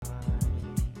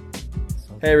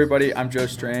Hey everybody, I'm Joe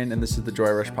Strain and this is the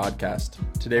Joy Rush podcast.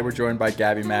 Today we're joined by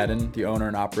Gabby Madden, the owner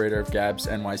and operator of Gab's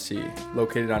NYC,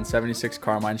 located on 76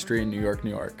 Carmine Street in New York, New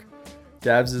York.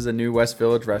 Gab's is a new West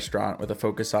Village restaurant with a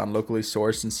focus on locally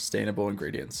sourced and sustainable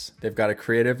ingredients. They've got a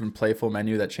creative and playful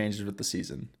menu that changes with the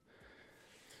season.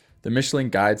 The Michelin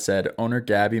Guide said owner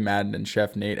Gabby Madden and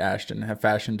chef Nate Ashton have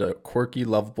fashioned a quirky,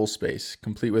 lovable space,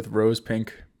 complete with rose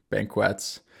pink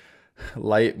banquettes,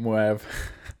 light mauve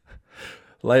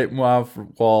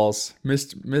walls,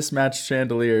 mismatched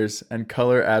chandeliers, and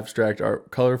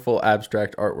colorful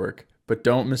abstract artwork. But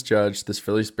don't misjudge this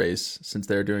Philly space since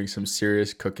they're doing some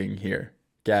serious cooking here.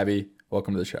 Gabby,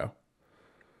 welcome to the show.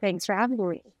 Thanks for having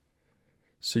me.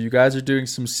 So you guys are doing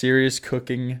some serious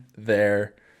cooking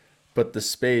there, but the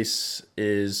space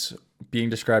is being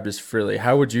described as frilly.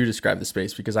 How would you describe the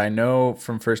space? Because I know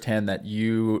from firsthand that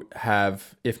you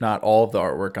have, if not all of the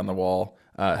artwork on the wall,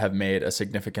 have made a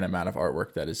significant amount of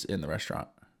artwork that is in the restaurant.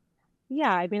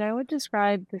 Yeah, I would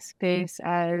describe the space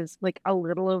as like a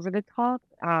little over the top.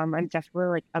 I'm definitely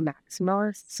like a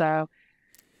maximalist. So,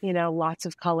 lots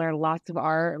of color, lots of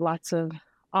art, lots of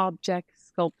objects,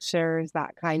 sculptures,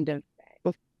 that kind of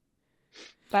thing.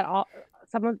 But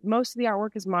most of the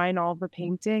artwork is mine, all of the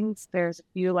paintings. There's a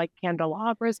few like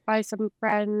candelabras by some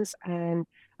friends and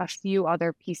a few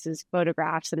other pieces,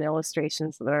 photographs and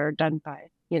illustrations that are done by,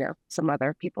 some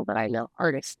other people that I know,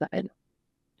 artists that I know.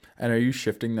 And are you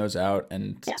shifting those out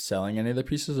and selling any of the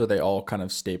pieces? Or are they all kind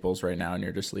of staples right now and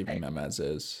you're just leaving them as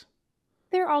is?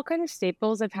 They're all kind of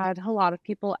staples. I've had a lot of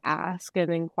people ask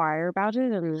and inquire about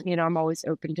it. And, I'm always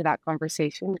open to that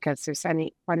conversation because there's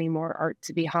plenty more art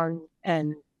to be hung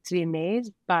and to be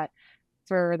made. But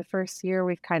for the first year,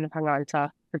 we've kind of hung on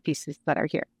to the pieces that are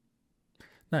here.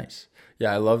 Nice.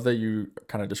 Yeah, I love that you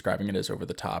kind of describing it as over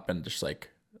the top and just like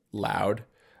loud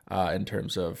in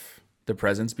terms of the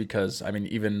presence because I mean,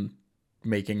 even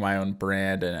making my own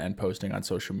brand and posting on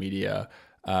social media,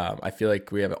 I feel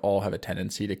like we all have a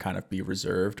tendency to kind of be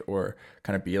reserved or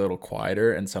kind of be a little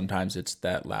quieter. And sometimes it's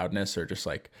that loudness or just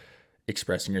like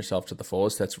expressing yourself to the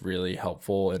fullest that's really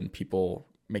helpful in people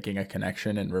making a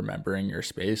connection and remembering your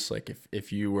space. Like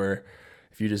if you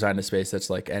designed a space that's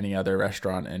like any other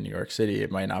restaurant in New York City,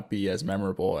 it might not be as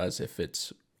memorable as if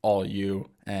it's all you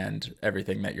and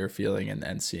everything that you're feeling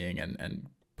and seeing and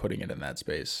putting it in that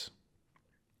space.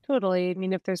 Totally. I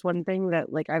mean, if there's one thing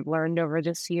that like I've learned over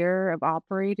this year of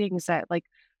operating is that like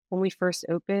when we first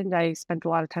opened, I spent a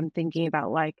lot of time thinking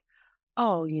about like,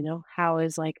 oh, how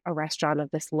is like a restaurant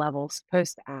of this level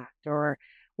supposed to act? Or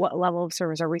what level of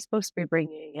service are we supposed to be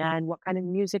bringing? And what kind of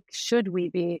music should we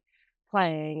be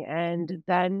playing? And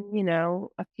then,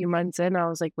 a few months in, I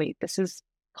was like, wait, this is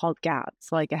called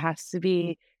Gaps. Like it has to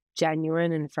be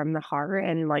genuine and from the heart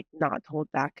and like not hold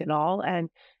back at all. And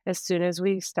as soon as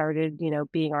we started,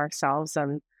 being ourselves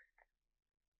and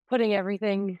putting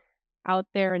everything out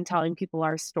there and telling people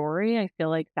our story, I feel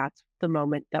like that's the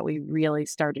moment that we really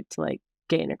started to like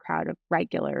gain a crowd of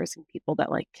regulars and people that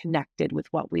like connected with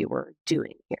what we were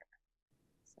doing here.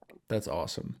 So, That's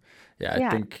awesome. Yeah, I yeah,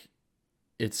 think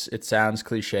it sounds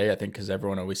cliche, I think, because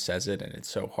everyone always says it and it's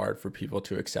so hard for people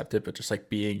to accept it, but just like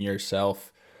being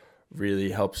yourself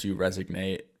really helps you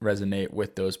resonate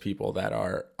with those people that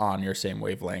are on your same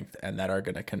wavelength and that are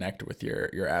going to connect with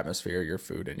your atmosphere, your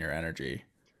food, and your energy.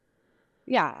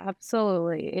 yeah,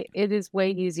 absolutely. It is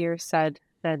way easier said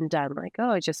than done. Like,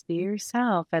 oh, just be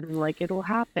yourself and like it'll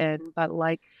happen. But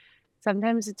like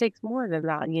sometimes it takes more than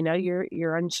that.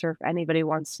 You're unsure if anybody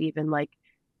wants to even like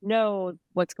know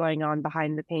what's going on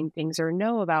behind the paintings or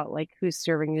know about like who's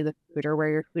serving you the food or where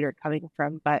your food are coming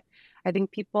from. But I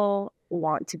think people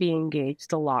want to be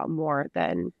engaged a lot more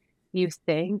than you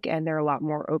think, and they're a lot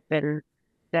more open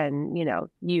than,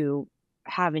 you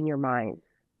have in your mind.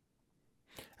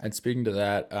 And speaking to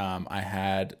that, I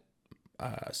had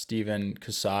Steven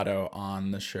Casado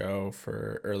on the show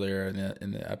for earlier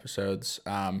in the episodes.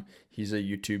 He's a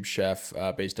YouTube chef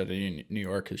based out of New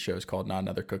York. His show is called Not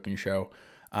Another Cooking Show.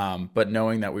 But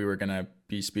knowing that we were going to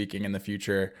be speaking in the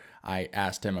future, I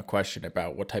asked him a question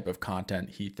about what type of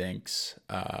content he thinks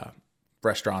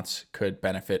restaurants could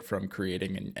benefit from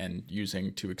creating and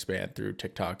using to expand through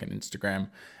TikTok and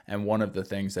Instagram. And one of the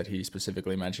things that he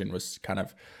specifically mentioned was kind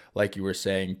of like you were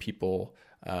saying, people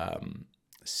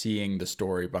seeing the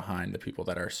story behind the people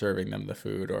that are serving them the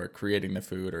food or creating the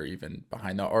food or even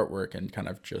behind the artwork and kind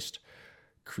of just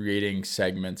creating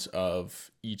segments of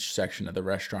each section of the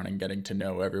restaurant and getting to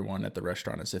know everyone at the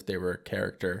restaurant as if they were a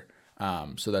character.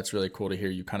 So that's really cool to hear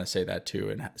you kind of say that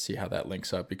too and see how that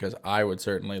links up because I would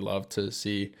certainly love to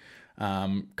see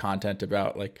content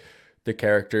about like the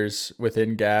characters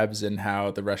within Gabs and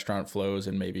how the restaurant flows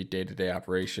and maybe day-to-day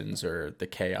operations or the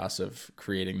chaos of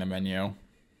creating the menu.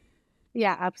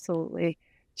 Yeah, absolutely.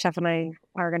 Chef and I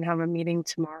are going to have a meeting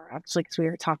tomorrow, actually, because we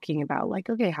were talking about like,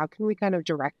 okay, how can we kind of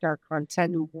direct our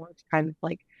content more to kind of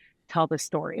like tell the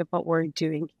story of what we're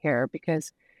doing here?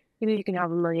 Because, you can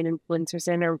have a million influencers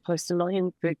in or post a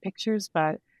million food pictures,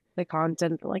 but the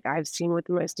content that like I've seen with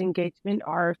the most engagement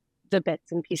are the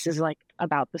bits and pieces like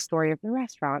about the story of the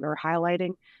restaurant or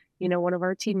highlighting, one of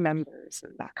our team members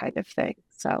and that kind of thing.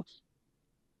 So,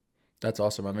 That's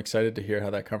awesome. I'm excited to hear how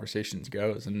that conversation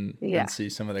goes and yeah. see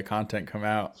some of the content come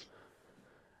out.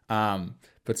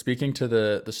 But speaking to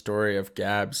the story of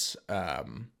Gabs,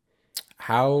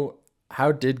 how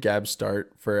how did Gabs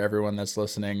start for everyone that's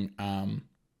listening?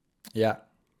 Yeah,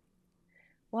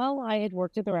 Well, I had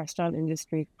worked in the restaurant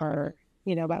industry for,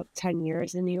 about 10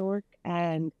 years in New York,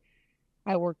 and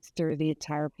I worked through the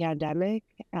entire pandemic.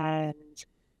 And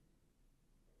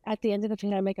at the end of the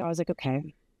pandemic, I was like,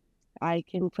 okay, I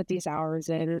can put these hours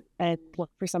in and look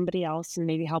for somebody else and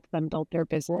maybe help them build their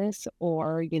business.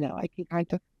 Or, I can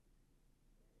kind of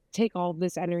take all of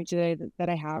this energy that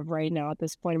I have right now at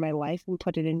this point in my life and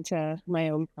put it into my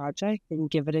own project and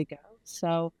give it a go.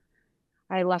 So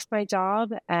I left my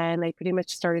job and I pretty much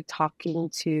started talking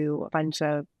to a bunch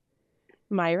of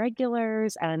my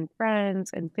regulars and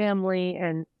friends and family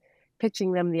and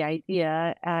pitching them the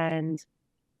idea and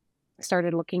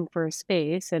started looking for a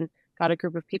space and got a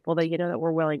group of people that that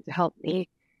were willing to help me,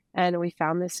 and we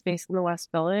found this space in the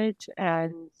West Village,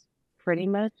 and pretty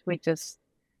much we just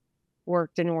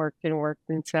worked and worked and worked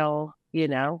until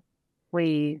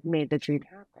we made the dream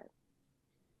happen.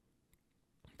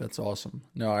 that's awesome.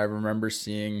 No, I remember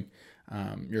seeing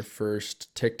your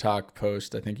first TikTok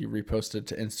post. I think you reposted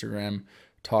to Instagram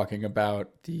talking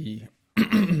about the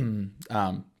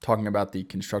talking about the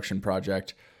construction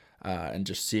project and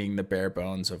just seeing the bare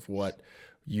bones of what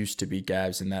used to be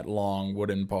Gabs in that long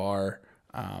wooden bar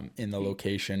in the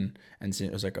location, and seeing,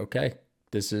 it was like, okay,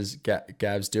 this is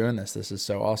Gabs doing this. This is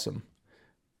so awesome.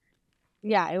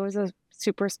 Yeah, it was a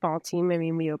super small team. I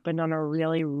mean, we opened on a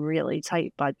really, really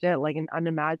tight budget, like an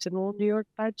unimaginable New York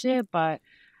budget, but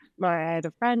I had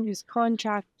a friend who's a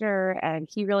contractor and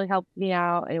he really helped me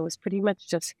out. And it was pretty much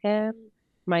just him,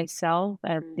 myself,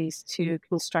 and these two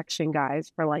construction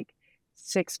guys for like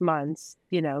 6 months,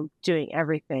 doing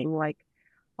everything, like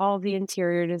all the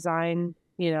interior design,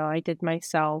 I did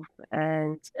myself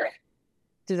and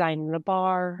designing the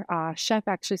bar. Chef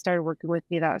actually started working with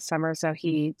me that summer. So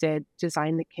he did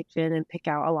design the kitchen and pick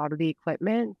out a lot of the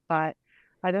equipment. But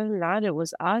other than that, it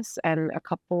was us and a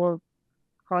couple of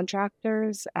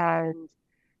contractors. And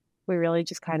we really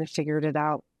just kind of figured it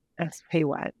out as we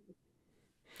went.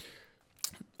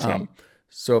 So, Um,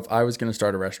 so if I was going to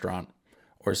start a restaurant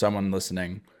or someone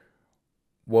listening,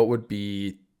 what would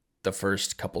be the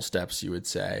first couple steps you would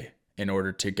say in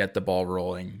order to get the ball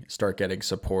rolling, start getting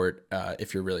support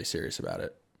if you're really serious about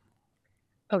it?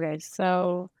 okay.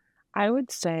 So I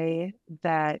would say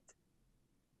that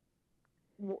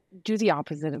do the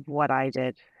opposite of what I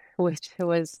did, which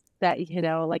was that,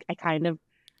 like I kind of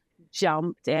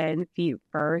jumped in feet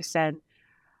first and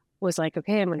was like,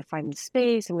 okay, I'm going to find the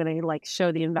space. I'm going to like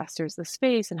show the investors the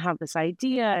space and have this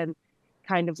idea and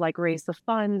kind of like raise the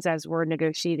funds as we're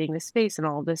negotiating the space and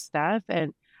all this stuff.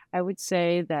 And I would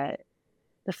say that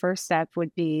the first step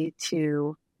would be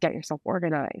to get yourself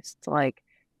organized, like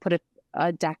put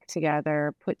a deck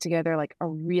together, put together like a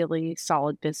really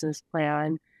solid business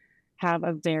plan, have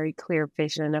a very clear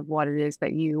vision of what it is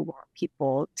that you want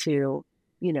people to,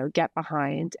 get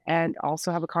behind, and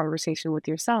also have a conversation with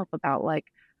yourself about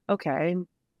like, okay,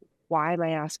 why am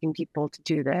I asking people to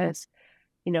do this?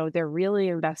 They're really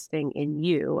investing in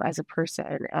you as a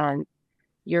person and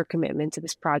your commitment to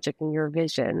this project and your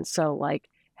vision. So like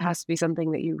it has to be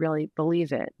something that you really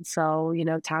believe in. So,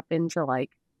 tap into like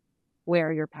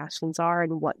where your passions are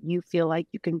and what you feel like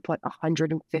you can put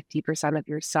 150% of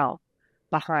yourself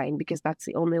behind, because that's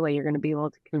the only way you're going to be able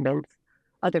to convince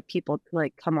other people to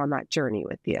like come on that journey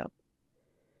with you.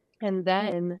 And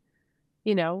then,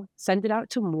 send it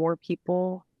out to more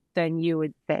people than you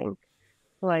would think.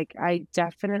 Like I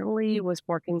definitely was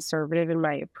more conservative in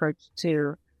my approach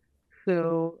to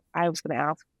who I was going to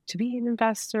ask to be an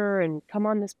investor and come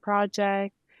on this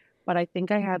project. But I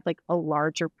think I had like a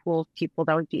larger pool of people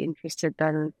that would be interested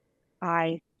than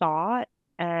I thought.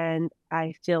 And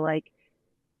I feel like,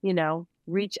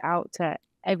 reach out to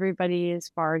everybody as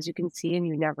far as you can see, and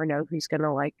you never know who's going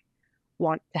to like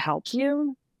want to help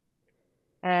you.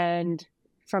 And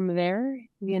from there,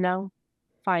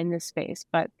 find the space.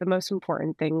 But the most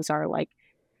important things are like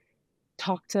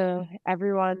talk to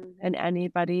everyone and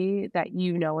anybody that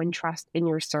you know and trust in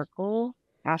your circle,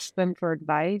 ask them for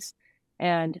advice,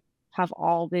 and have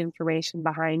all the information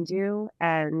behind you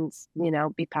and,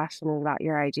 be passionate about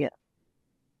your idea.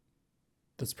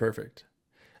 That's perfect.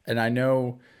 And I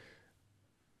know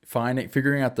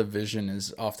figuring out the vision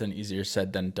is often easier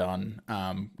said than done.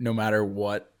 No matter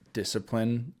what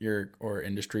discipline or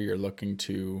industry you're looking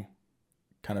to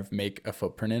kind of make a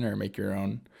footprint in or make your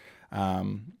own,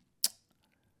 um,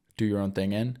 do your own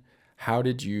thing in. How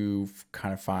did you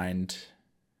kind of find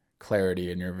clarity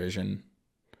in your vision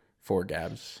for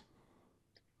Gabs?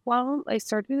 Well, I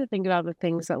started to think about the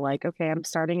things that, like, okay, I'm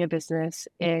starting a business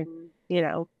in,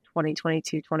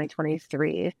 2022,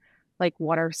 2023. Like,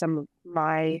 what are some of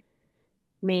my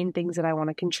main things that I want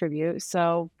to contribute?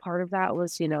 So part of that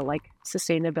was, like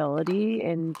sustainability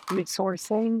and food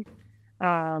sourcing.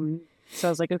 So I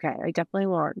was like, okay, I definitely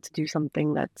want to do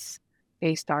something that's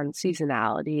based on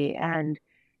seasonality and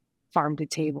farm to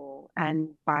table and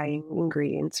buying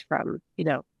ingredients from,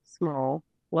 small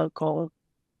local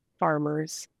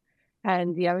farmers.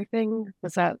 And the other thing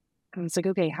was that I was like,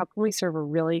 okay, how can we serve a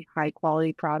really high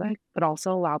quality product, but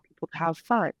also allow people to have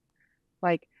fun?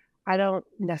 Like, I don't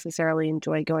necessarily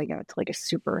enjoy going out to like a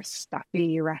super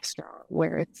stuffy restaurant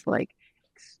where it's like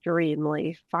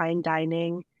extremely fine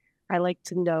dining. I like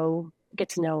to get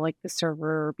to know like the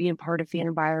server, be a part of the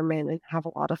environment and have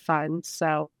a lot of fun.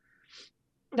 So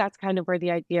that's kind of where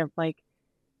the idea of like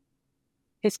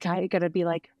it's kind of gonna be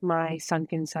like my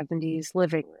sunken 70s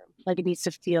living room. Like it needs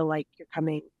to feel like you're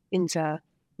coming into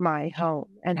my home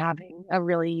and having a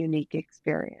really unique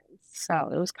experience. So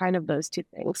it was kind of those two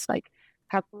things. Like,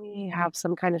 how can we have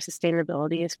some kind of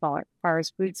sustainability as far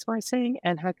as food sourcing?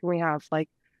 And how can we have like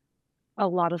a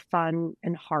lot of fun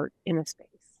and heart in a space?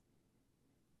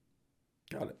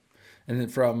 Got it. And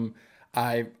then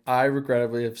I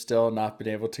regrettably have still not been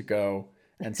able to go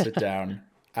and sit down.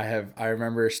 I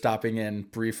remember stopping in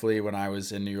briefly when I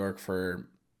was in New York for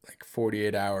like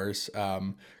 48 hours.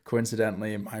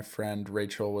 Coincidentally, my friend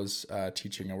Rachel was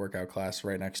teaching a workout class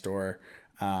right next door,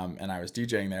 and I was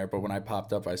DJing there. But when I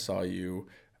popped up, I saw you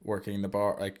working the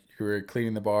bar, like you were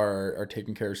cleaning the bar or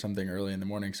taking care of something early in the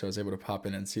morning. So I was able to pop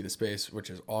in and see the space, which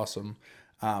is awesome.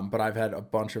 But I've had a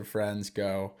bunch of friends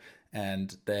go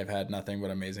and they have had nothing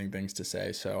but amazing things to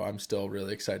say. So I'm still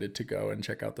really excited to go and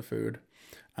check out the food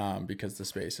because the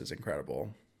space is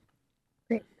incredible.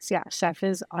 Thanks. Yeah, chef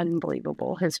is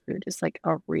unbelievable. His food is like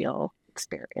a real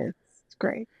experience. It's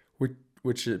great. Which,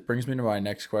 which it brings me to my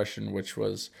next question, which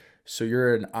was, so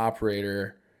you're an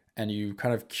operator and you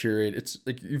kind of curate. It's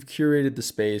like you've curated the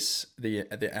space, the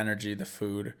energy, the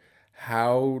food.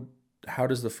 How how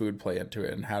does the food play into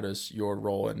it, and how does your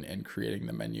role in creating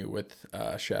the menu with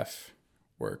chef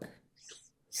work?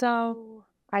 So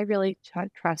I really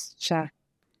trust chef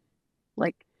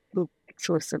like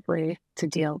exclusively to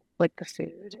deal with the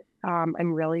food.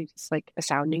 I'm really just like a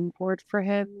sounding board for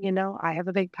him. I have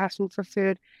a big passion for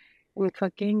food and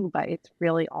cooking, but it's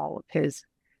really all of his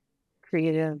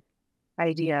creative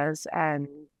ideas and,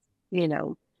 you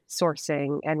know,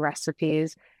 sourcing and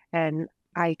recipes. And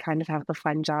I kind of have the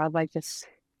fun job. I just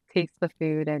taste the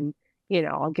food and,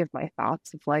 I'll give my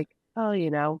thoughts of like,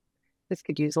 oh, this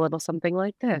could use a little something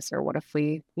like this. Or what if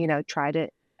we, tried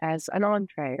it as an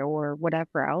entree or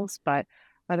whatever else. But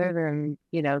other than,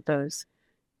 those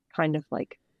kind of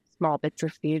like small bits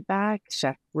of feedback,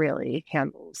 Chef really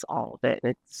handles all of it.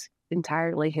 It's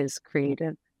entirely his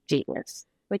creative genius,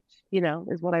 which,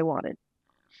 is what I wanted.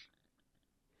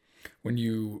 When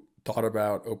you thought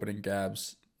about opening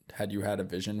Gabs, had you had a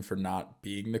vision for not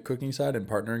being the cooking side and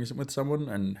partnering with someone?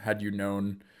 And had you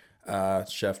known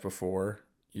chef before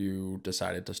you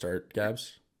decided to start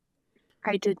Gabs?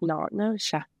 I did not know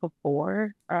Chef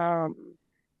before. I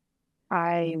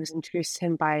was introduced to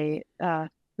him by a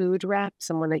food rep,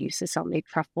 someone that used to sell me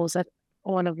truffles at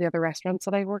one of the other restaurants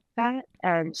that I worked at,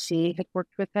 and she had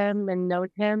worked with him and known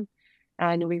him,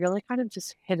 and we really kind of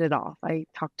just hit it off. I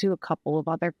talked to a couple of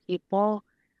other people.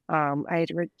 I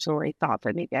had originally thought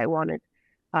that maybe I wanted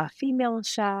a female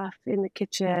chef in the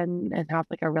kitchen and have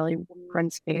like a really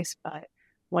fun space, but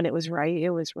when it was right,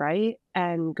 it was right.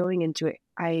 And going into it,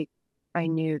 I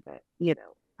knew that,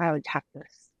 I would have to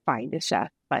find a chef,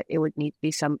 but it would need to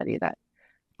be somebody that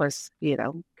was,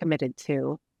 committed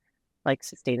to like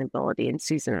sustainability and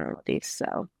seasonality.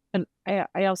 So, and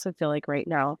I also feel like right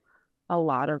now, a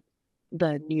lot of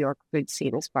the New York food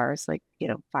scene, as far as like,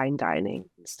 fine dining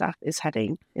and stuff, is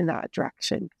heading in that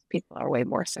direction. People are way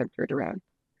more centered around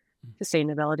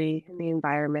sustainability and the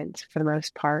environment for the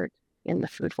most part in the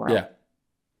food world. Yeah,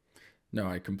 no,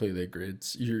 I completely agree.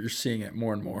 You're seeing it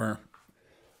more and more.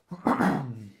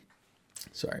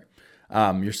 Sorry.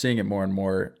 You're seeing it more and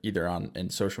more either on in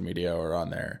social media or on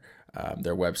their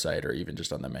website or even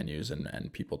just on the menus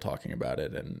and people talking about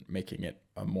it and making it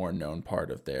a more known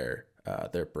part of their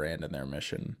brand and their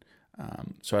mission.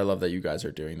 So I love that you guys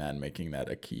are doing that and making that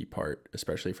a key part,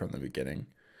 especially from the beginning.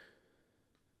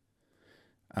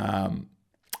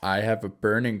 I have a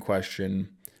burning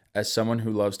question. As someone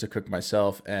who loves to cook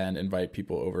myself and invite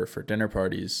people over for dinner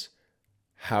parties,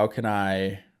 how can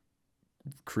I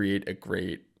create a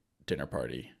great dinner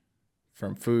party?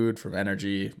 From food, from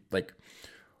energy, like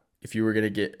if you were gonna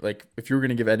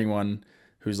give anyone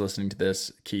who's listening to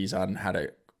this keys on how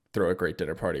to throw a great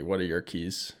dinner party, what are your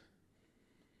keys?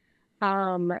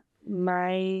 Um,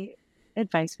 my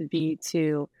advice would be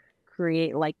to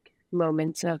create like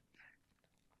moments of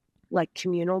like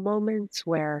communal moments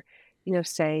where,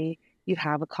 say you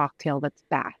have a cocktail that's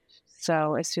batched.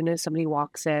 So as soon as somebody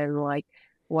walks in, like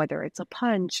whether it's a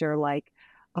punch or like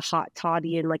a hot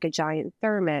toddy in like a giant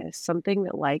thermos, something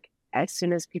that like as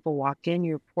soon as people walk in,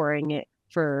 you're pouring it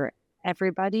for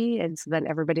everybody. And so then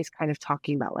everybody's kind of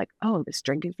talking about like, oh, this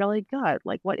drink is really good.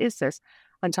 Like, what is this?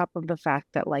 On top of the fact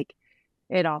that like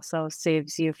it also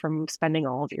saves you from spending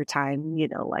all of your time,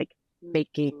 like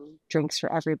making drinks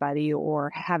for everybody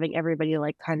or having everybody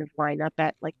like kind of line up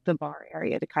at like the bar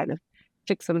area to kind of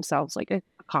fix themselves like a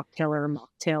cocktail or a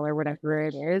mocktail or whatever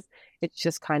it is. It's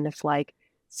just kind of like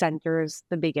centers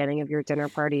the beginning of your dinner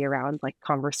party around like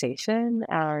conversation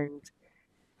and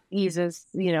eases,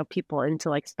 people into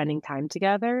like spending time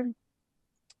together.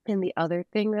 And the other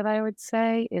thing that I would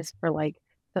say is for like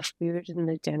the food and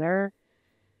the dinner,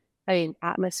 I mean,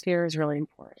 atmosphere is really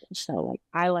important. So, like,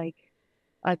 I like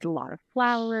a lot of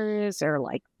flowers or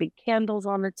like big candles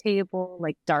on the table,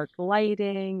 like dark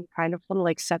lighting. Kind of want to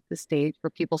like set the stage where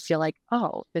people feel like,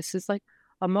 oh, this is like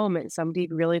a moment. Somebody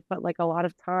really put like a lot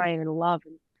of time and love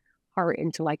and heart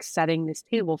into like setting this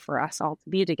table for us all to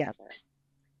be together.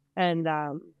 And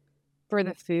for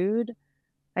the food,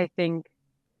 I think,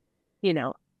 you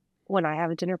know, when I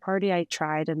have a dinner party, I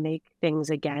try to make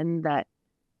things again that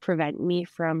prevent me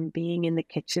from being in the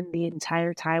kitchen the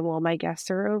entire time while my guests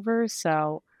are over.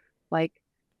 So, like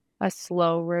a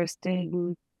slow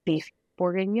roasting beef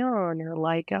bourguignon or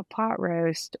like a pot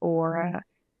roast or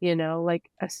like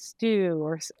a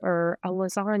stew or a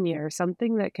lasagna or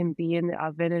something that can be in the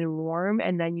oven and warm.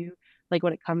 And then you, like,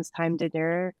 when it comes time to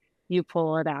dinner, you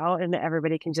pull it out and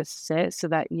everybody can just sit so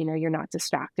that, you're not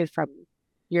distracted from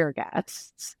your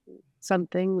guests.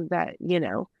 Something that,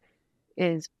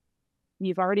 is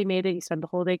you've already made it, you spend the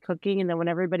whole day cooking, and then when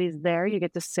everybody's there, you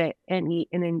get to sit and eat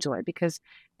and enjoy because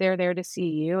they're there to see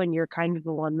you and you're kind of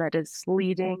the one that is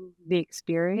leading the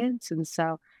experience. And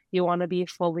so you want to be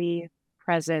fully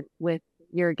present with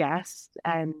your guests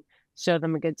and show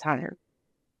them a good time.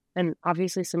 And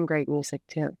obviously some great music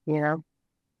too. No,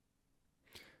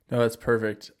 that's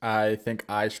perfect. I think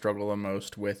I struggle the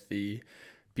most with the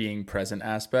being present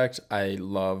aspect. I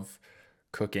love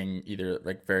cooking either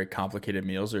like very complicated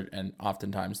meals or and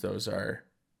oftentimes those are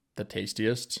the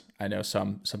tastiest. I know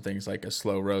some things like a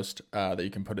slow roast that you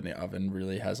can put in the oven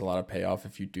really has a lot of payoff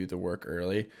if you do the work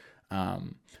early.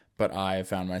 Um, but I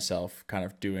found myself kind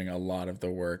of doing a lot of the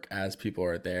work as people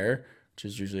are there, which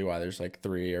is usually why there's like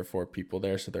 3 or 4 people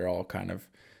there, so they're all kind of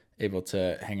able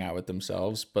to hang out with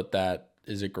themselves. But that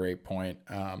is a great point,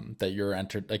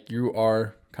 that like you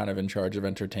are kind of in charge of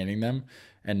entertaining them,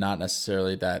 and not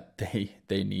necessarily that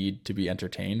they need to be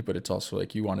entertained, but it's also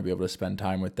like you want to be able to spend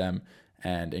time with them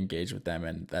and engage with them,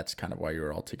 and that's kind of why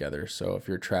you're all together. So if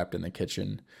you're trapped in the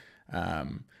kitchen,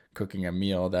 um, cooking a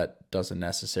meal that doesn't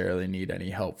necessarily need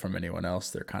any help from anyone else,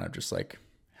 they're kind of just like,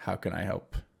 how can I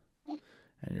help?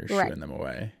 And you're Right. shooing them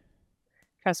away.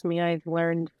 Trust me, I've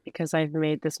learned because I've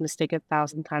made this mistake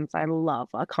 1,000 times. I love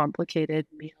a complicated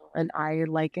meal and I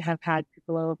like have had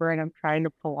people over and I'm trying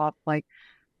to pull off like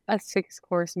a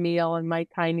 6-course meal in my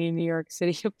tiny New York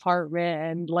City apartment,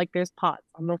 and, like, there's pots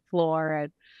on the floor,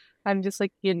 and I'm just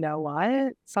like, "You know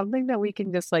what? Something that we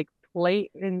can just, like,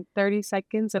 plate in 30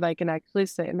 seconds, and I can actually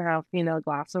sit and have, a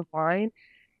glass of wine."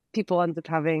 People end up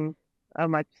having a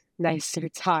much nicer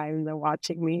time than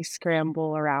watching me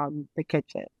scramble around the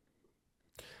kitchen.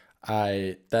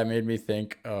 I That made me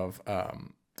think of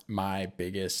my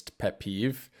biggest pet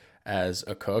peeve as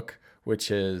a cook,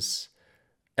 which is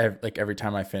like every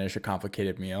time I finish a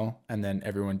complicated meal and then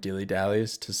everyone dilly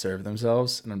dallies to serve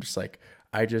themselves, and I'm just like,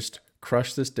 I just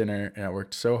crushed this dinner and I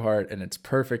worked so hard and it's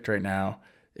perfect right now.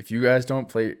 If you guys don't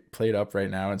plate up right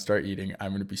now and start eating,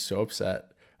 I'm gonna be so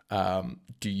upset.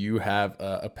 Do you have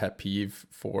a pet peeve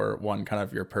for one kind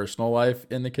of your personal life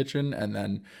in the kitchen and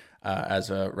then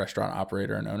as a restaurant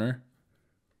operator and owner?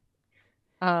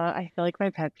 I feel like my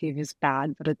pet peeve is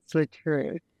bad, but it's the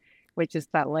truth, which is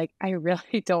that, like, I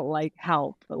really don't like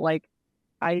help. Like,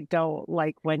 I don't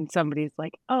like when somebody's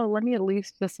like, "Oh, let me at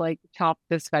least just, like, chop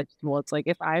this vegetable." It's like,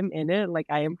 if I'm in it, like,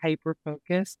 I am hyper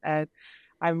focused and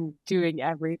I'm doing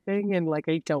everything and, like,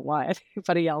 I don't want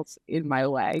anybody else in my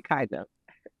way, kind of.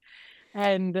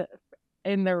 And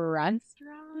in the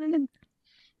restaurant,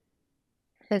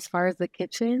 as far as the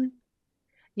kitchen,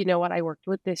 you know what? I worked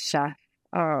with this chef,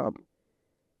 um,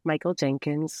 Michael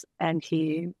Jenkins, and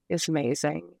he is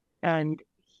amazing. And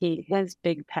his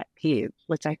big pet peeve,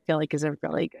 which I feel like is a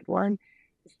really good one,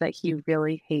 is that he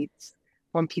really hates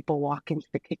when people walk into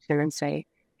the kitchen and say,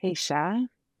 "Hey, chef,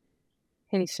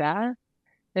 hey, chef."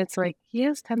 It's like he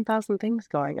has 10,000 things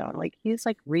going on. Like he's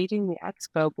like reading the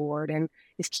expo board and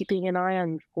is keeping an eye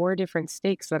on four different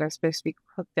steaks that are supposed to be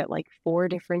cooked at like four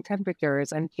different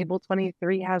temperatures. And table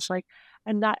 23 has like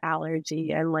a nut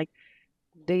allergy. And like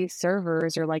the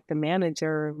servers or like the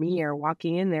manager or me are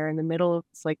walking in there in the middle of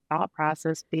this like thought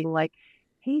process being like,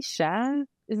 "Hey, chef,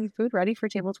 is the food ready for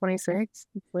table 26?"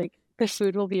 It's like the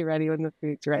food will be ready when the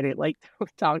food's ready. Like,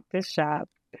 don't talk to chef.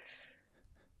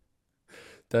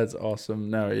 That's awesome.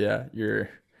 No, yeah,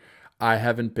 I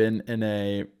haven't been in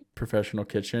a professional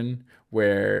kitchen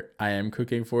where I am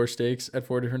cooking four steaks at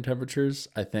four different temperatures.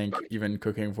 I think even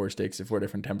cooking four steaks at four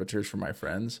different temperatures for my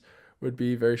friends would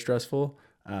be very stressful.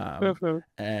 Um, Mhm.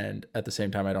 and at the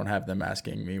same time, I don't have them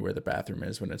asking me where the bathroom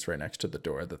is when it's right next to the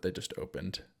door that they just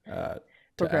opened to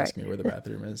Right. ask me where the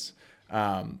bathroom is.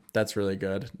 That's really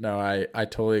good. No, I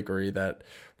totally agree that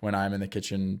when I'm in the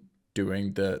kitchen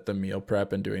doing the meal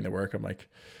prep and doing the work, I'm like,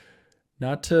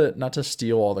 not to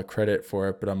steal all the credit for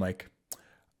it, but I'm like,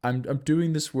 I'm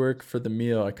doing this work for the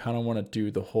meal. I kind of want to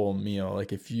do the whole meal.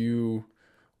 Like if you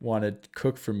want to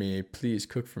cook for me, please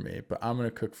cook for me, but I'm going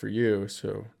to cook for you.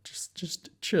 So just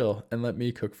chill and let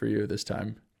me cook for you this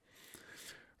time.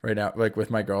 Right now, like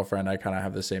with my girlfriend, I kind of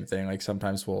have the same thing. Like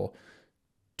sometimes we'll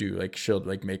do like she'll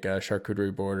like make a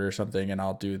charcuterie board or something and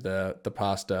I'll do the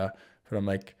pasta, but I'm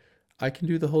like, I can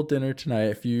do the whole dinner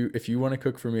tonight. If you want to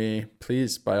cook for me,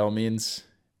 please by all means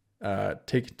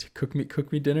cook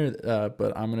me dinner,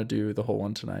 but I'm gonna do the whole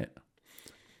one tonight.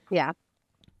 Yeah,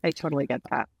 I totally get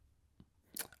that.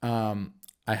 um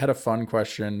I had a fun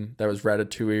question that was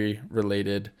Ratatouille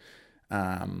related.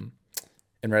 In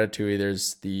Ratatouille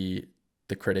there's the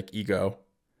critic Ego,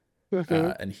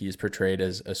 Mhm. and he's portrayed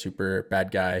as a super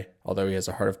bad guy although he has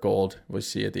a heart of gold, we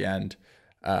see at the end.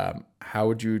 How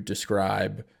would you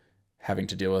describe having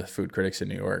to deal with food critics in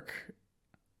New York?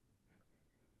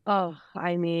 Oh,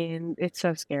 I mean, it's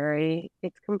so scary.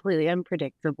 It's completely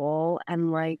unpredictable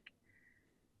and, like,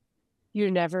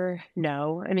 you never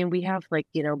know. I mean, we have, like,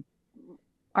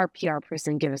 our PR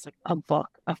person give us, like, a book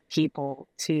of people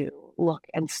to look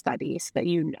and study so that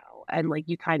you know, and, like,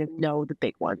 you kind of know the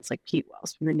big ones, like Pete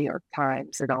Wells from the New York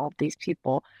Times and all of these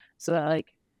people, so that,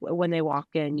 like, when they walk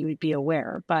in, you would be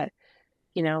aware, but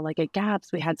like at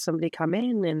Gab's, we had somebody come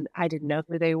in and I didn't know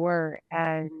who they were.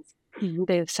 And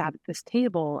they sat at this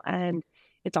table and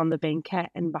it's on the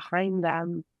banquette. And behind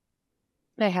them,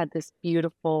 they had this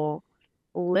beautiful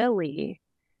lily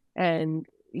and,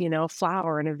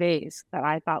 flower in a vase that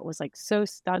I thought was like so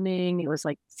stunning. It was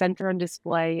like center on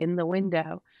display in the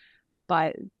window.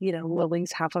 But,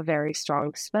 lilies have a very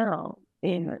strong smell,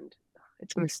 and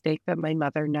it's a mistake that my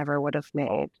mother never would have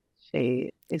made.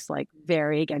 She is, like,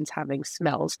 very against having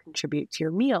smells contribute to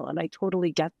your meal, and I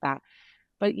totally get that.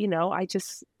 But, I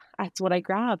just that's what I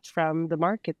grabbed from the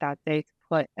market that day to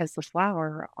put as the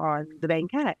flower on the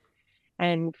banquette.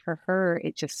 And for her,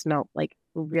 it just smelled like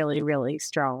really, really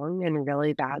strong and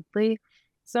really badly.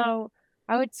 So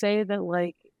I would say that,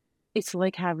 like, it's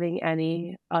like having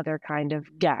any other kind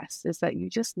of guess, is that you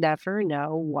just never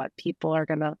know what people are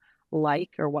going to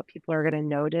like or what people are going to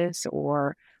notice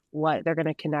or what they're going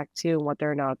to connect to and what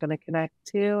they're not going to connect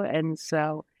to. And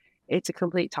so it's a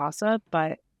complete toss up.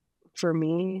 But for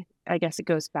me, I guess it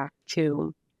goes back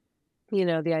to,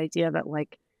 the idea that,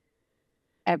 like,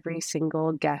 every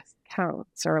single guest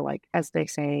counts, or like as they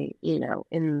say,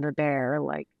 in the bear,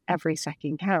 like every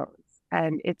second counts.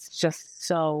 And it's just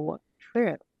so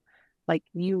true. Like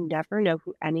you never know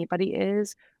who anybody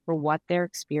is or what their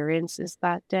experience is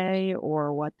that day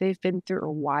or what they've been through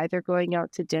or why they're going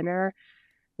out to dinner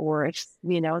or if,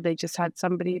 they just had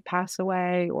somebody pass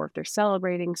away or if they're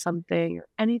celebrating something or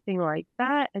anything like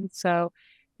that. And so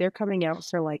they're coming out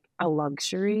for like a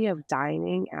luxury of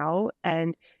dining out.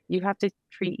 And you have to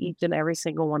treat each and every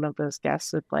single one of those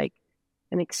guests with like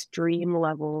an extreme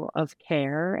level of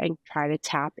care and try to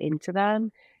tap into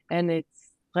them. And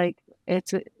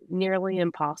it's nearly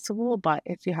impossible. But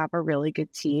if you have a really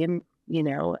good team,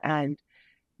 and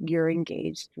you're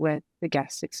engaged with the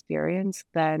guest experience,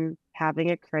 then having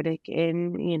a critic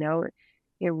in,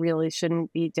 it really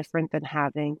shouldn't be different than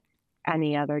having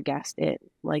any other guest in.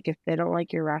 Like, if they don't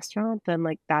like your restaurant, then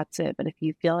like that's it. But if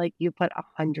you feel like you put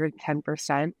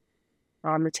 110%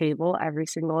 on the table every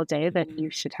single day, then you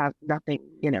should have nothing,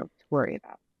 to worry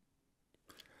about.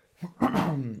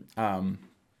 um,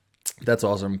 that's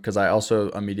awesome because I also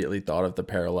immediately thought of the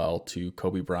parallel to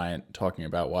Kobe Bryant talking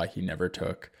about why he never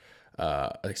took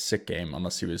a sick game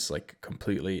unless he was like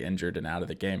completely injured and out of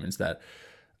the game. Is that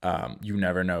you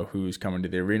never know who's coming to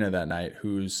the arena that night,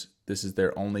 who's this is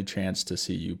their only chance to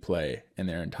see you play in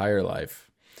their entire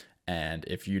life. And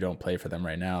if you don't play for them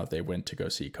right now, they went to go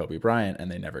see Kobe Bryant and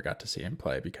they never got to see him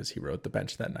play because he rode the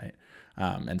bench that night.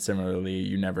 And similarly,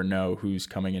 you never know who's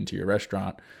coming into your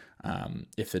restaurant.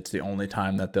 If it's the only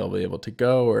time that they'll be able to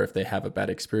go, or if they have a bad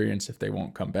experience, if they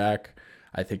won't come back.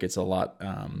 I think it's a lot.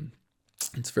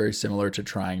 It's very similar to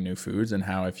trying new foods and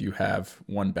how if you have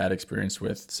one bad experience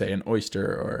with, say, an oyster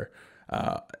or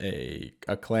a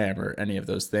clam or any of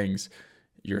those things,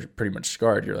 you're pretty much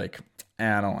scarred. You're like,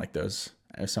 I don't like those.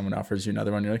 If someone offers you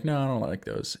another one, you're like, no, I don't like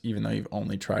those, even though you've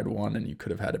only tried one and you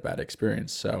could have had a bad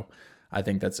experience. So I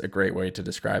think that's a great way to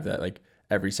describe that. Like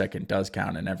every second does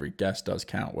count and every guest does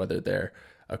count, whether they're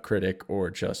a critic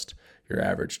or just your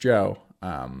average Joe.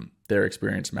 Their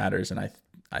experience matters, and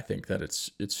I think that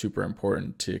it's super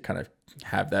important to kind of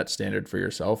have that standard for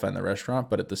yourself and the restaurant,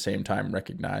 but at the same time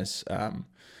recognize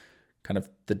kind of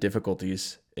the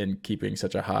difficulties in keeping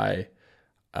such a high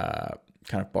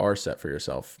kind of bar set for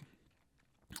yourself.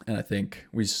 And I think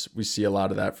we see a lot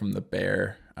of that from the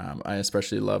bear. I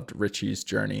especially loved Richie's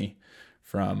journey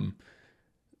from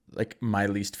like my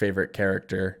least favorite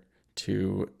character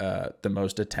to the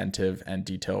most attentive and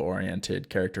detail oriented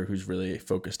character who's really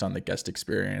focused on the guest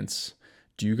experience.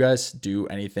 Do you guys do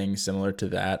anything similar to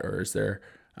that, or is there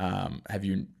have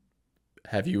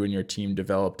you and your team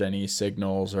developed any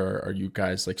signals, or are you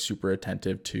guys like super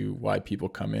attentive to why people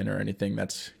come in, or anything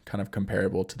that's kind of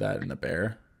comparable to that in the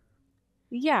bear?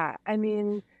 Yeah, I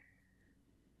mean,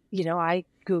 I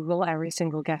Google every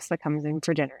single guest that comes in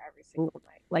for dinner every single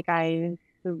night. Like, I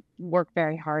work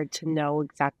very hard to know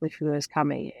exactly who is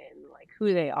coming in, like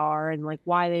who they are and like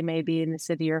why they may be in the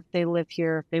city or if they live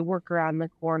here, if they work around the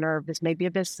corner, if this may be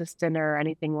a business dinner or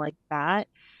anything like that.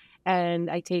 And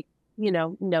I take,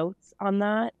 notes on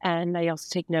that. And I also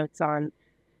take notes on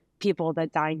people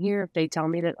that dine here, if they tell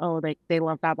me that, oh, they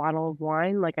love that bottle of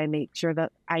wine, like I make sure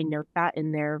that I note that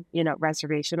in their,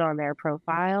 reservation on their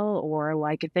profile, or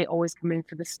like if they always come in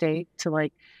for the steak to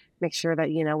like make sure that,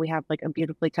 we have like a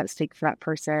beautifully cut steak for that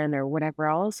person or whatever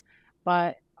else.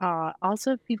 But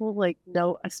also if people like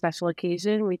note a special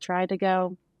occasion, we try to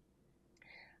go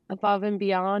above and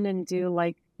beyond and do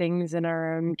like things in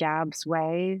our own Gab's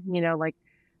way, like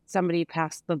somebody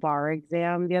passed the bar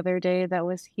exam the other day that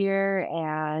was here,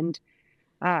 and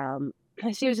um,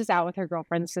 she was just out with her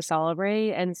girlfriends to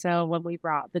celebrate, and so when we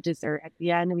brought the dessert at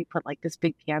the end, we put, like, this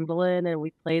big candle in, and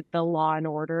we played the Law& and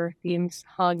Order theme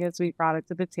song as we brought it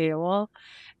to the table,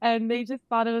 and they just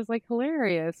thought it was, like,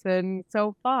 hilarious and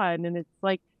so fun, and it's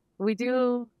like, we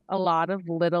do a lot of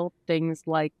little things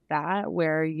like that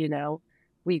where,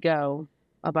 we go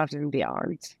above and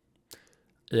beyond.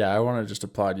 Yeah, I want to just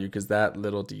applaud you because that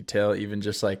little detail, even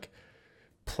just like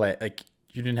play, like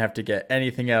you didn't have to get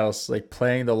anything else. Like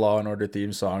playing the Law and Order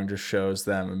theme song just shows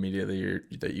them immediately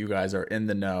that you guys are in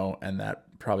the know, and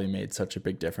that probably made such a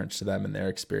big difference to them in their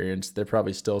experience. They're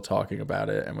probably still talking about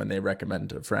it, and when they recommend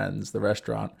to friends the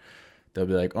restaurant, they'll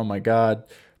be like, "Oh my God,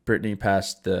 Brittany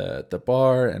passed the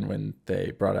bar, and when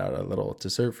they brought out a little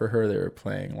dessert for her, they were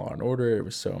playing Law and Order. It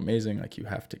was so amazing. Like you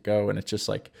have to go." And it's just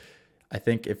like I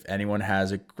think if anyone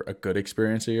has a good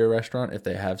experience at your restaurant, if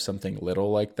they have something little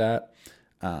like that,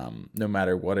 no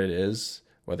matter what it is,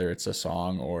 whether it's a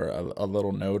song or a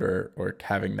little note or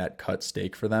having that cut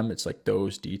steak for them, it's like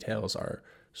those details are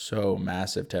so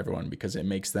massive to everyone because it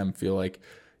makes them feel like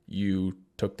you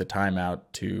took the time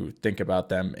out to think about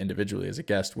them individually as a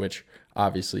guest, which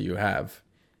obviously you have.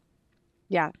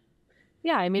 Yeah.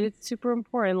 Yeah, I mean, it's super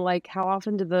important, like, how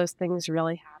often do those things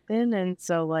really happen? And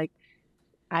so, like,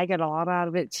 I get a lot out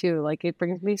of it too. Like, it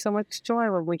brings me so much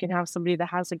joy when we can have somebody that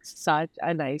has, like, such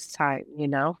a nice time, you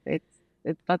know? It's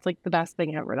that's, like, the best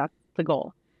thing ever. That's the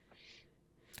goal.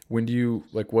 When do you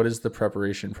like what does the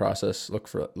preparation process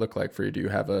look like for you? Do you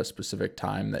have a specific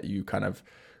time that you kind of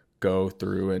go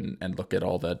through and look at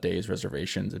all the day's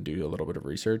reservations and do a little bit of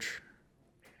research?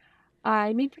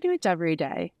 I mean, pretty much every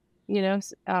day,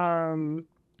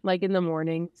 like, in the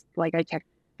mornings, like, I check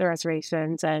the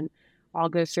reservations, and I'll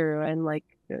go through and, like,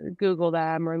 Google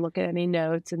them or look at any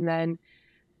notes, and then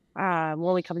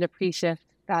When we come to pre-shift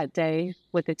that day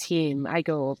with the team, I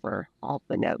go over all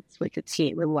the notes with the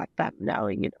team and let them know,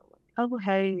 like, oh,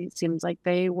 hey, it seems like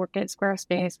they work at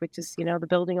Squarespace, which is, the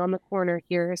building on the corner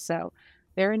here. So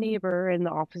they're a neighbor and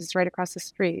the office is right across the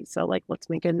street. So, like, let's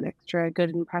make an extra good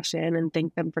impression and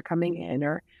thank them for coming in.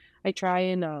 Or I try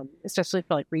and, especially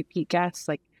for like repeat guests,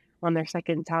 like on their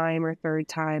second time or third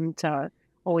time, to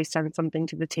always send something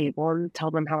to the table and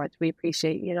tell them how much we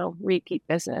appreciate, repeat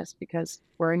business because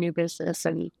we're a new business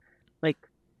and like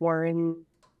we're in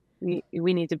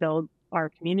we need to build our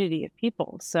community of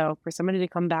people. So for somebody to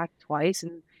come back twice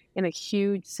and in a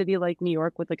huge city like New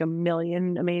York with like a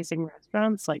million amazing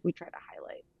restaurants, like we try to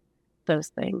highlight those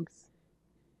things.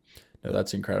 No,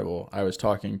 that's incredible. I was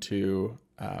talking to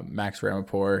Max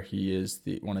Ramapour. He is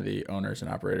the one of the owners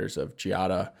and operators of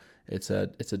Giada. It's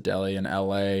a deli in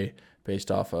LA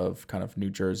based off of kind of New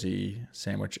Jersey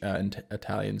sandwich and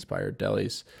Italian inspired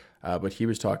delis. But he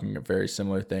was talking a very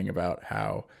similar thing about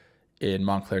how in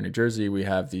Montclair, New Jersey, we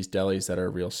have these delis that are a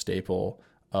real staple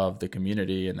of the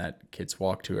community and that kids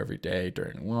walk to every day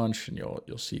during lunch, and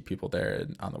you'll see people there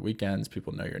and on the weekends.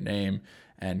 People know your name,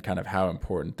 and kind of how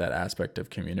important that aspect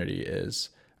of community is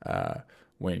uh,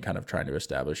 when kind of trying to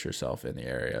establish yourself in the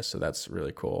area. So that's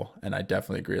really cool, and I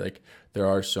definitely agree. Like there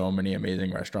are so many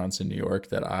amazing restaurants in New York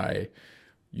that I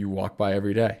you walk by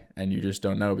every day and you just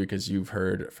don't know because you've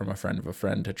heard from a friend of a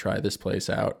friend to try this place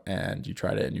out and you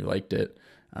tried it and you liked it.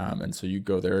 And so you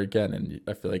go there again. And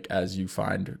I feel like as you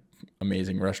find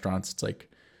amazing restaurants, it's like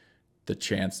the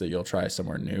chance that you'll try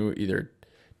somewhere new either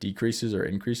decreases or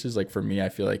increases. Like for me, I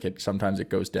feel like it sometimes it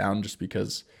goes down just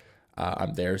because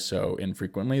I'm there so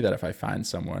infrequently that if I find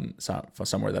somewhere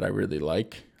that I really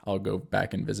like, I'll go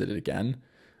back and visit it again.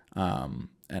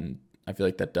 And I feel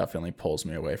like that definitely pulls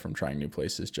me away from trying new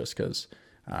places just because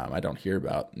I don't hear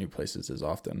about new places as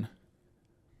often.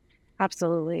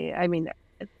 Absolutely. I mean,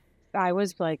 I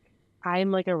was like,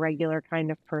 I'm like a regular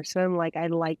kind of person. Like, I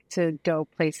like to go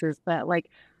places that, like,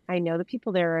 I know the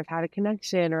people there have had a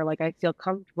connection or like I feel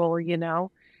comfortable,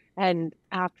 And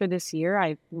after this year,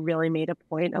 I've really made a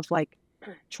point of like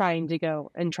trying to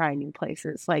go and try new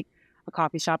places. Like, a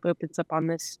coffee shop opens up on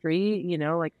this street,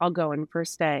 like I'll go in for a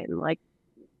stay and like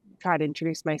try to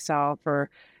introduce myself or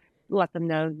let them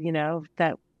know,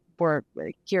 that we're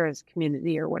like, here as a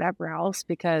community or whatever else,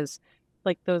 because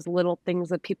like those little things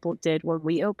that people did when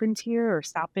we opened here or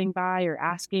stopping by or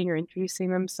asking or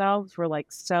introducing themselves were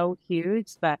like so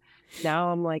huge that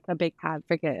now I'm like a big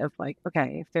advocate of like,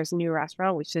 okay, if there's a new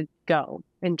restaurant, we should go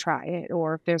and try it.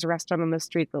 Or if there's a restaurant on the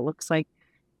street that looks like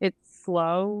it's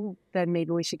slow, then maybe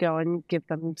we should go and give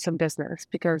them some business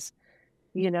because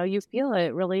you feel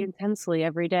it really intensely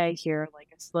every day here. Like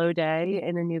a slow day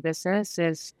in a new business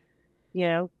you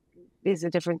know, is a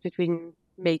difference between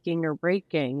making or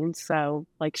breaking. And so,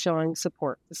 like, showing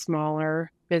support to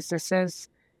smaller businesses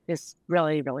is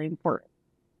really, really important.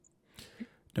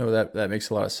 No, that makes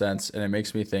a lot of sense, and it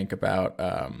makes me think about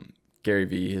Gary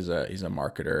Vee. He's a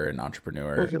marketer and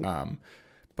entrepreneur, Mhm.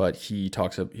 but he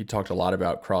talked a lot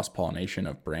about cross pollination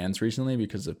of brands recently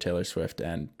because of Taylor Swift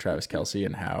and Travis Kelsey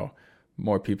and how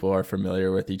more people are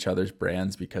familiar with each other's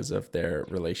brands because of their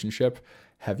relationship.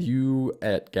 Have you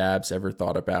at Gabs ever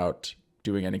thought about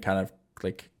doing any kind of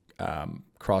like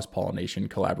cross pollination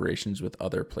collaborations with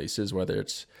other places, whether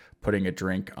it's putting a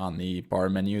drink on the bar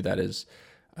menu that is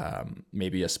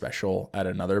maybe a special at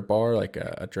another bar, like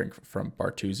a drink from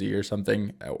Bartuzzi or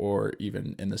something, or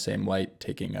even in the same light,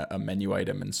 taking a menu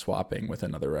item and swapping with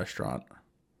another restaurant.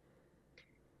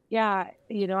 Yeah,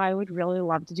 I would really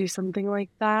love to do something like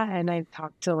that. And I've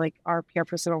talked to like our PR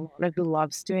person Alana who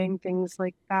loves doing things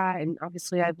like that. And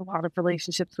obviously I have a lot of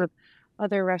relationships with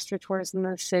other restaurateurs in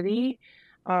the city.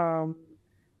 Um,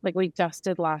 like we just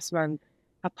did last month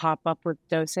a pop-up with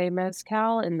Dose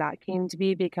Mezcal, and that came to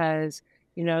be because,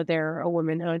 they're a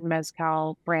women-owned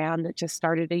mezcal brand that just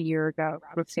started a year ago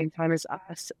around the same time as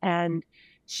us. And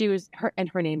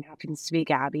her name happens to be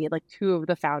Gabby. Like two of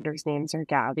the founders' names are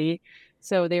Gabby.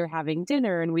 So they were having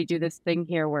dinner, and we do this thing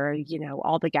here where,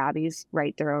 all the Gabbies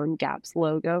write their own Gabs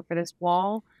logo for this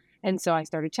wall. And so I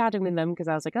started chatting with them because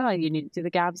I was like, oh, you need to do the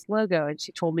Gabs logo. And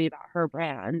she told me about her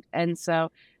brand. And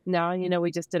so now,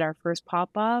 we just did our first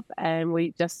pop up and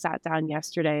we just sat down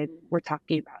yesterday and we're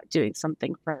talking about doing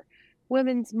something for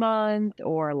Women's Month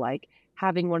or like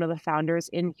having one of the founders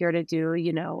in here to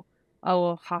do,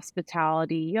 a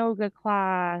hospitality yoga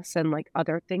class and like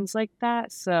other things like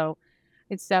that. So,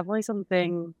 it's definitely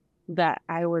something that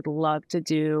I would love to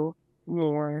do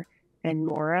more and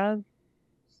more of,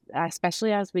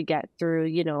 especially as we get through,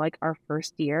 like our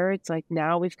first year. It's like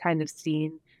now we've kind of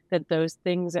seen that those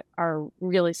things are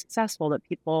really successful, that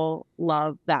people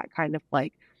love that kind of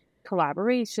like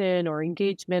collaboration or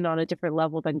engagement on a different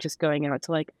level than just going out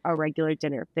to like a regular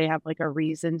dinner. If they have like a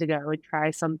reason to go and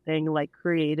try something like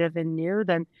creative and new,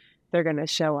 then they're going to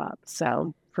show up.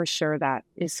 So for sure, that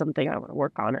is something I want to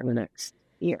work on in the next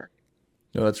year.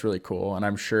 No, that's really cool, and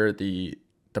I'm sure the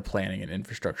planning and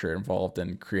infrastructure involved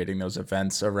in creating those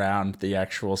events around the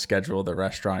actual schedule of the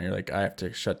restaurant. You're like, I have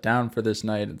to shut down for this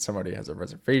night, and somebody has a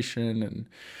reservation, and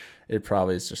it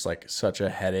probably is just like such a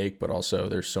headache. But also,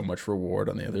 there's so much reward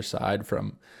on the other side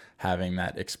from having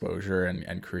that exposure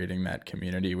and creating that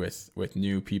community with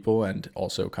new people, and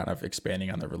also kind of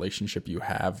expanding on the relationship you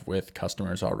have with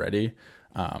customers already.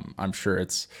 I'm sure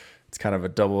it's kind of a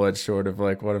double edged sword of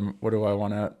like what do I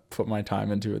want to put my time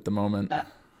into at the moment.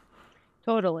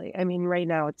 Totally. I mean, right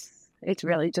now it's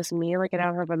really just me. Like I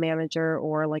don't have a manager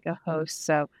or like a host,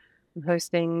 so I'm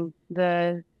hosting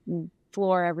the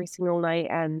floor every single night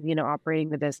and operating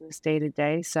the business day to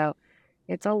day. So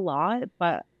it's a lot,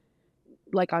 but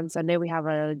like on Sunday we have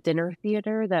a dinner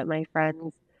theater that my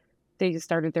friends they just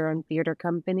started their own theater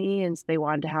company and so they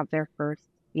wanted to have their first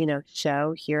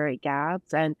show here at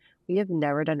Gab's, and we have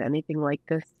never done anything like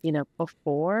this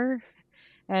before,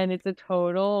 and it's a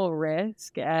total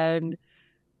risk, and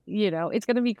it's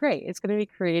gonna be great. It's gonna be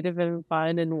creative and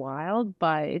fun and wild,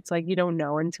 but it's like you don't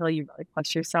know until you really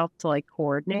push yourself to like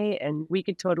coordinate. And we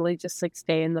could totally just like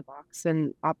stay in the box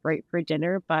and operate for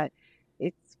dinner, but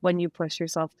it's when you push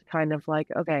yourself to kind of like,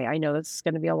 okay, I know this is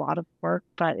gonna be a lot of work,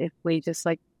 but if we just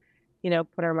like,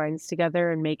 put our minds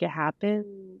together and make it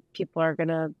happen, people are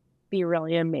gonna be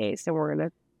really amazed and we're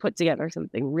gonna put together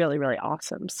something really, really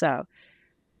awesome. So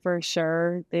for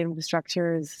sure, the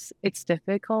infrastructure it's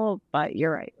difficult, but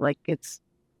you're right. Like it's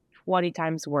 20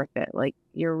 times worth it. Like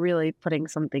you're really putting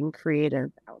something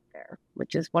creative out there,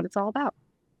 which is what it's all about.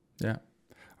 Yeah.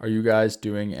 Are you guys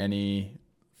doing any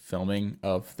filming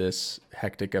of this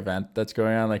hectic event that's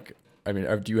going on? Like, I mean,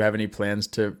 do you have any plans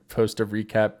to post a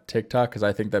recap TikTok? Because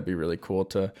I think that'd be really cool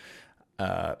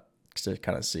uh, to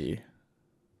kind of see.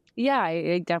 Yeah,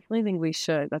 I definitely think we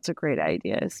should. That's a great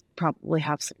idea. Is probably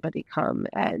have somebody come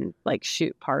and like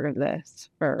shoot part of this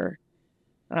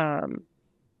um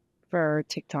for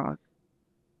TikTok.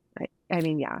 I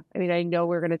mean, yeah. I mean, I know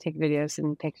we're gonna take videos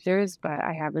and pictures, but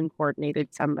I haven't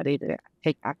coordinated somebody to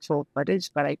take actual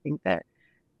footage. But I think that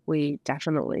we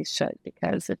definitely should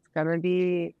because it's gonna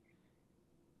be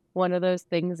one of those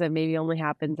things that maybe only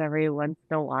happens every once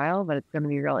in a while, but it's gonna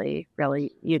be really,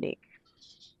 really unique.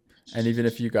 And even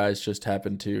if you guys just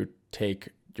happen to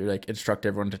you like instruct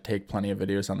everyone to take plenty of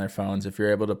videos on their phones, if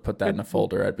you're able to put that in a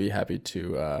folder, I'd be happy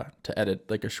to edit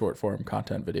like a short form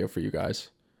content video for you guys.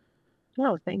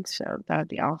 Oh, thanks, so that would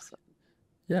be awesome.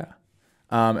 Yeah.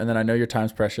 And then I know your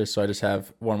time's precious, so I just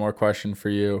have one more question for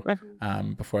you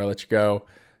before I let you go.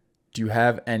 Do you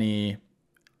have any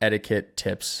etiquette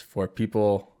tips for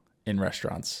people in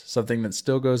restaurants? Something that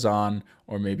still goes on,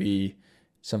 or maybe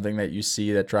something that you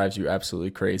see that drives you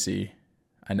absolutely crazy?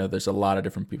 I know there's a lot of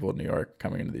different people in New York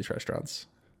coming into these restaurants.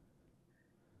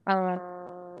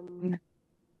 Um,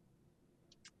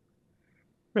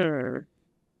 hmm.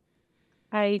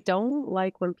 I don't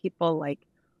like when people like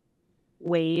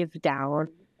wave down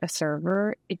a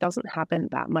server. It doesn't happen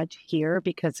that much here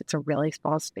because it's a really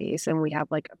small space and we have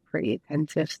like a pretty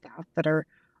attentive staff that are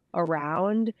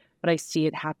around, but I see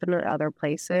it happen at other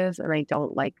places and I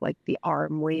don't like the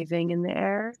arm waving in the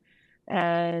air.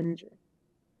 And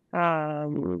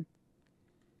um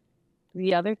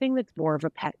the other thing that's more of a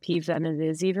pet peeve than it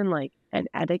is even like an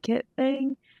etiquette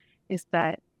thing is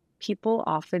that people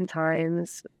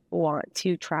oftentimes want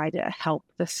to try to help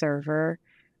the server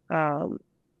um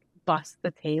bust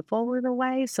the table in a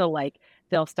way. So, like,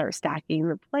 they'll start stacking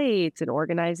the plates and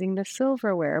organizing the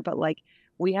silverware, but, like,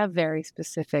 we have very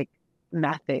specific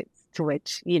methods to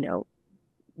which,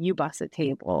 you bust a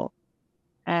table,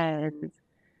 and,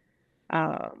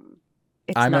 um,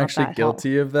 it's I'm not actually that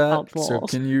guilty of that. So helpful.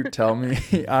 can you tell me?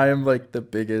 I am like the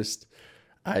biggest.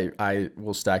 I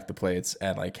will stack the plates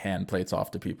and like hand plates off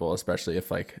to people, especially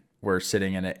if like we're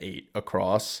sitting in at 8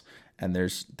 across and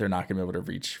they're not gonna be able to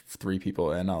reach 3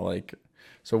 people in. I'll like.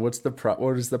 So what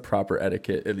is the proper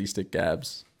etiquette at least at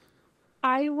Gabs?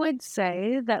 I would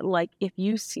say that, like, if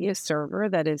you see a server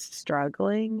that is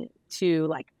struggling to,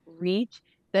 like, reach,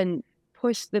 then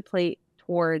push the plate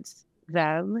towards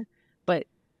them, but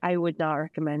I would not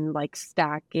recommend, like,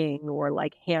 stacking or,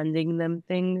 like, handing them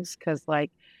things because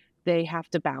like, they have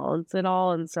to balance it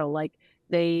all, and so, like,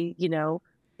 they,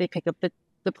 they pick up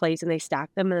the plates and they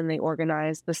stack them, and then they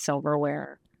organize the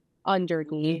silverware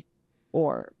underneath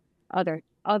or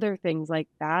other things like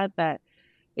that, that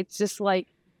it's just, like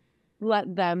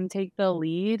let them take the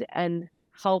lead and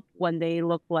help when they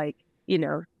look like,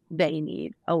 they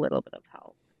need a little bit of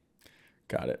help.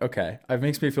 Got it. Okay. It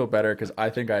makes me feel better because I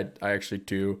think I actually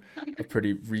do a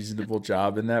pretty reasonable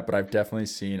job in that, but I've definitely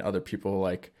seen other people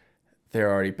like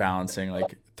they're already balancing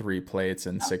like three plates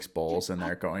and six bowls and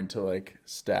they're going to like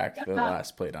stack the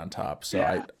last plate on top. So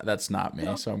I that's not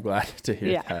me. So I'm glad to hear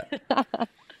Yeah. that.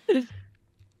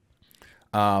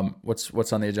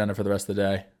 What's on the agenda for the rest of the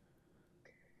day?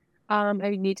 I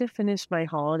need to finish my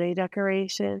holiday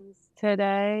decorations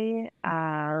today,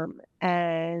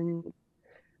 and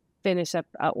finish up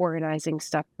organizing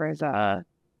stuff for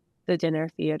the dinner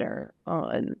theater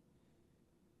on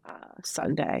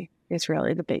Sunday. Is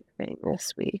really the big thing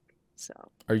this week. So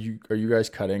Are you guys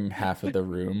cutting half of the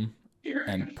room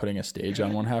and putting a stage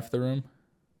on one half of the room?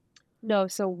 no,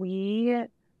 so we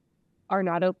are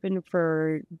not open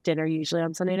for dinner usually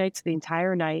on Sunday nights. The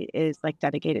entire night is like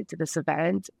dedicated to this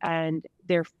event, and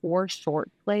they're four short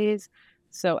plays.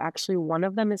 So actually, one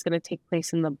of them is going to take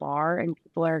place in the bar, and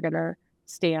people are going to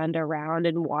stand around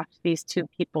and watch these two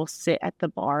people sit at the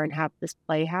bar and have this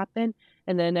play happen.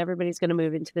 And then everybody's going to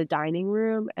move into the dining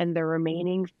room, and the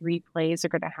remaining three plays are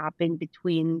going to happen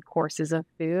between courses of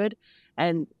food.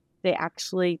 And they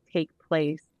actually take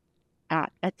place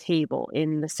at a table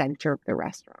in the center of the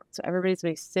restaurant. So everybody's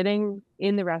going to be sitting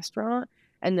in the restaurant,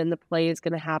 and then the play is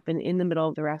going to happen in the middle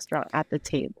of the restaurant at the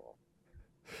table.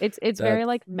 It's very That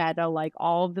like meta. Like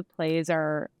all of the plays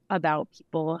are about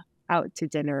people out to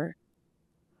dinner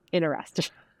in a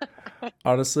restaurant.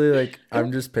 honestly, like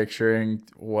I'm just picturing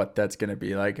what that's gonna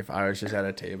be like if I was just at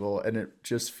a table, and it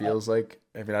just feels like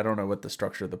I mean I don't know what the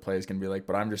structure of the play is gonna be like,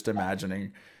 but I'm just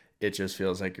imagining it just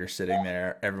feels like you're sitting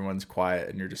there, everyone's quiet,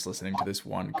 and you're just listening to this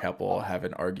one couple have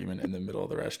an argument in the middle of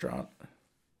the restaurant.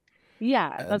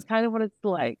 Yeah, that's And kind of what it's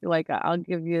like. Like I'll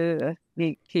give you a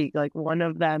sneak peek. Like one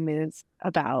of them is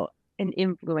about an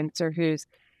influencer who's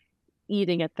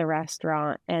eating at the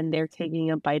restaurant and they're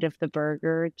taking a bite of the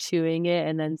burger, chewing it,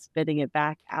 and then spitting it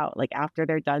back out, like, after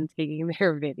they're done taking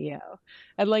their video,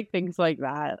 and, like, things like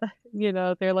that.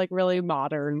 They're, like, really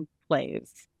modern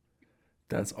plays.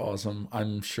 that's awesome.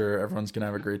 I'm sure everyone's gonna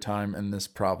have a great time, and this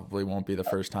probably won't be the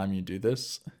first time you do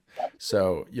this.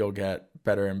 So you'll get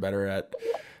better and better at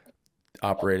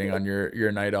operating on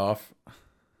your night off.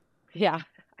 Yeah,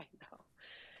 I know.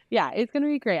 Yeah, it's gonna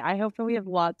be great. I hope that we have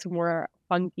lots more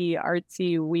funky,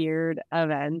 artsy, weird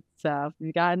events, so if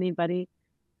you got anybody,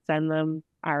 send them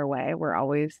our way. We're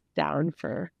always down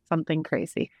for something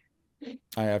crazy.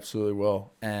 I absolutely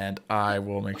will. And I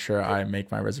will make sure I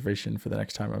make my reservation for the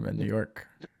next time I'm in New York.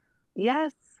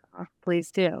 Yes,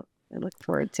 please do. I look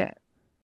forward to it.